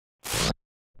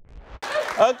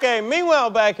Okay, meanwhile,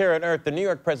 back here on Earth, the New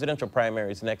York presidential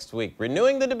primaries next week,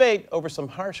 renewing the debate over some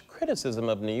harsh criticism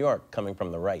of New York coming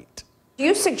from the right.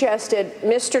 You suggested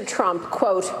Mr. Trump,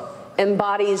 quote,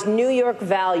 embodies New York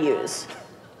values.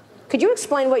 Could you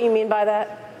explain what you mean by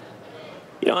that?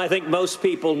 You know, I think most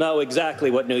people know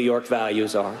exactly what New York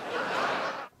values are.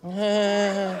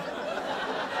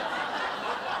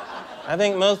 I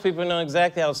think most people know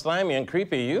exactly how slimy and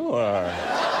creepy you are.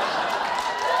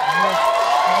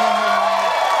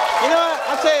 You know what?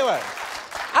 I'll tell you what.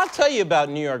 I'll tell you about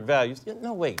New York values.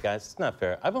 No, wait, guys, it's not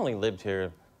fair. I've only lived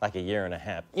here like a year and a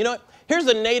half. You know what? Here's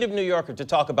a native New Yorker to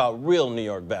talk about real New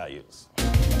York values.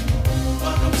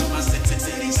 Welcome to my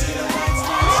city, city lights.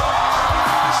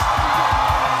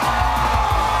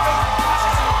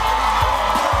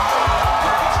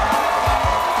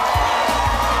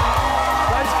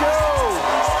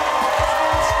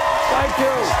 Thank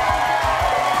you.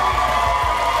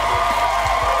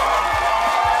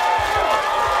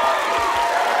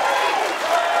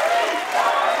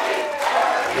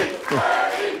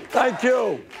 Thank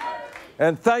you.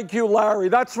 And thank you, Larry.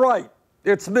 That's right.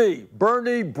 It's me,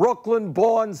 Bernie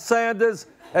Brooklyn-born Sanders.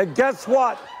 And guess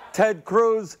what, Ted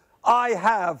Cruz? I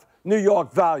have New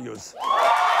York values.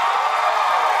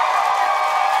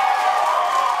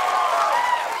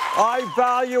 I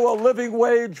value a living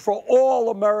wage for all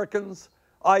Americans.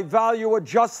 I value a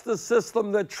justice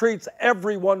system that treats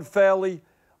everyone fairly.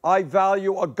 I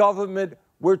value a government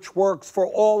which works for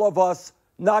all of us,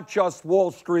 not just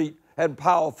Wall Street and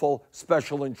powerful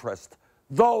special interests.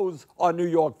 Those are New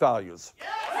York values.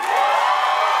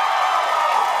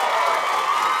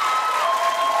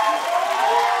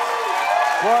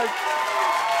 Right?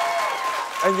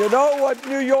 And you know what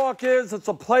New York is? It's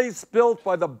a place built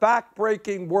by the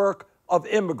backbreaking work of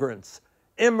immigrants.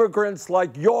 Immigrants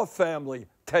like your family,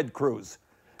 Ted Cruz.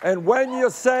 And when you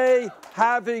say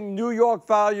having New York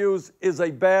values is a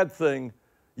bad thing,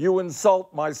 you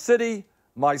insult my city,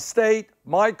 my state,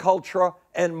 my culture,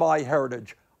 and my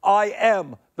heritage. I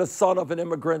am the son of an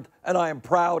immigrant, and I am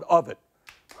proud of it.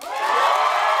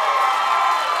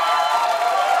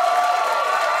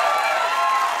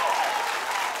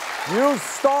 You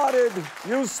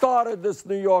started this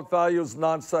New York values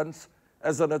nonsense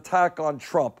as an attack on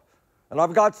Trump. And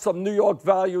I've got some New York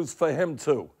values for him,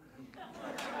 too.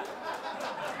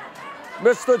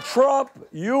 Mr. Trump,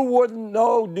 you wouldn't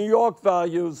know New York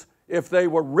values if they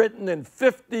were written in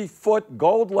 50-foot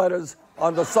gold letters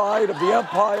on the side of the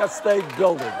Empire State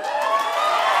Building.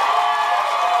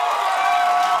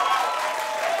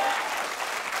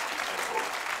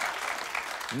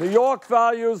 New York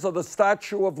values are the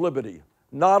Statue of Liberty,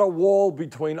 not a wall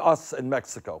between us and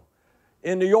Mexico.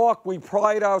 In New York, we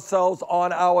pride ourselves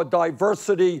on our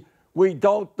diversity. We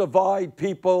don't divide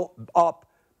people up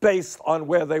based on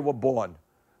where they were born.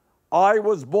 I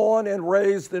was born and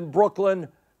raised in Brooklyn.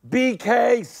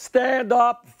 BK, stand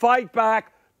up, fight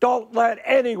back. Don't let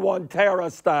anyone tear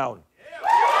us down.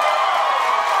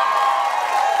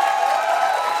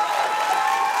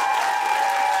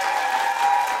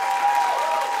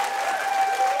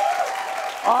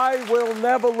 I will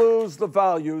never lose the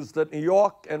values that New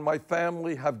York and my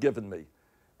family have given me.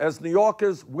 As New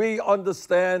Yorkers, we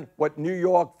understand what New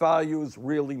York values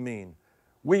really mean.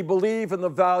 We believe in the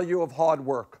value of hard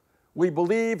work. We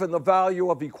believe in the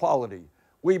value of equality.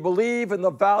 We believe in the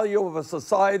value of a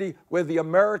society where the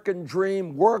American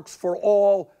dream works for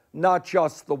all, not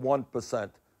just the 1%.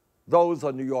 Those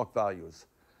are New York values.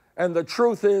 And the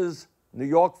truth is, New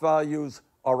York values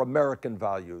are American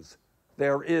values.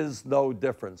 There is no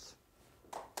difference.